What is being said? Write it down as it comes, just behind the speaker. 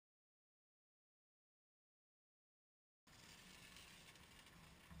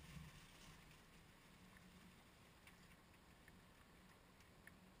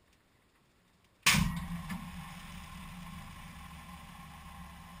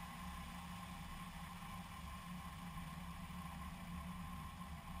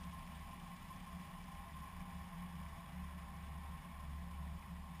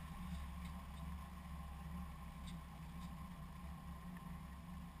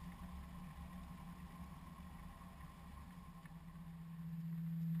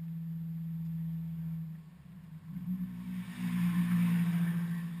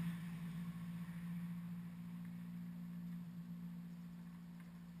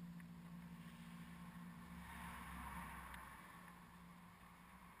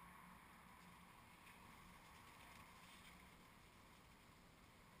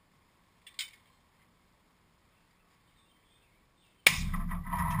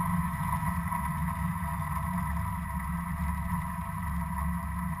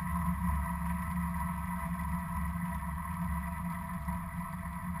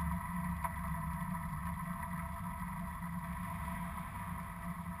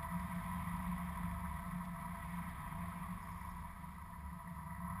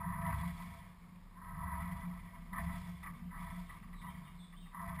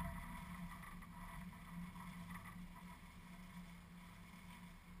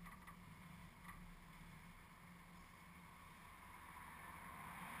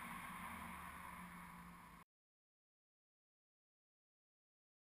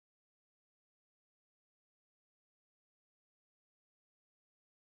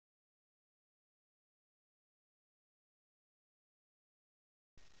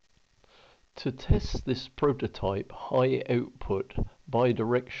To test this prototype high output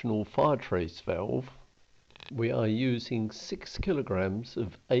bidirectional Firetrace valve, we are using 6 kilograms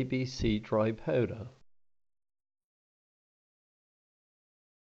of ABC dry powder.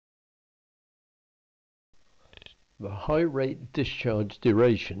 The high rate discharge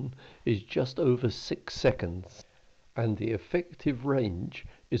duration is just over 6 seconds and the effective range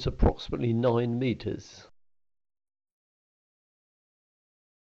is approximately 9 meters.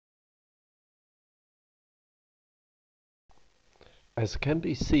 As can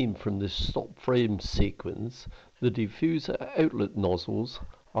be seen from this stop frame sequence, the diffuser outlet nozzles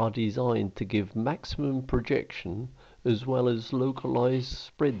are designed to give maximum projection as well as localized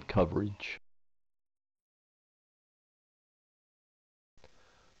spread coverage.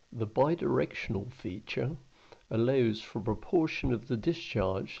 The bidirectional feature allows for a proportion of the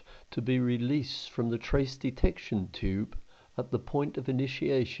discharge to be released from the trace detection tube at the point of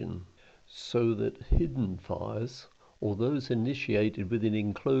initiation, so that hidden fires or those initiated within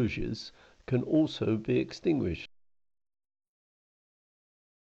enclosures can also be extinguished.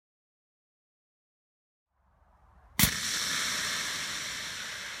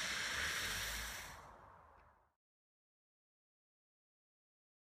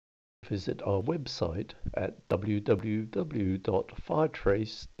 Visit our website at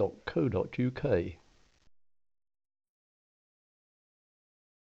www.firetrace.co.uk.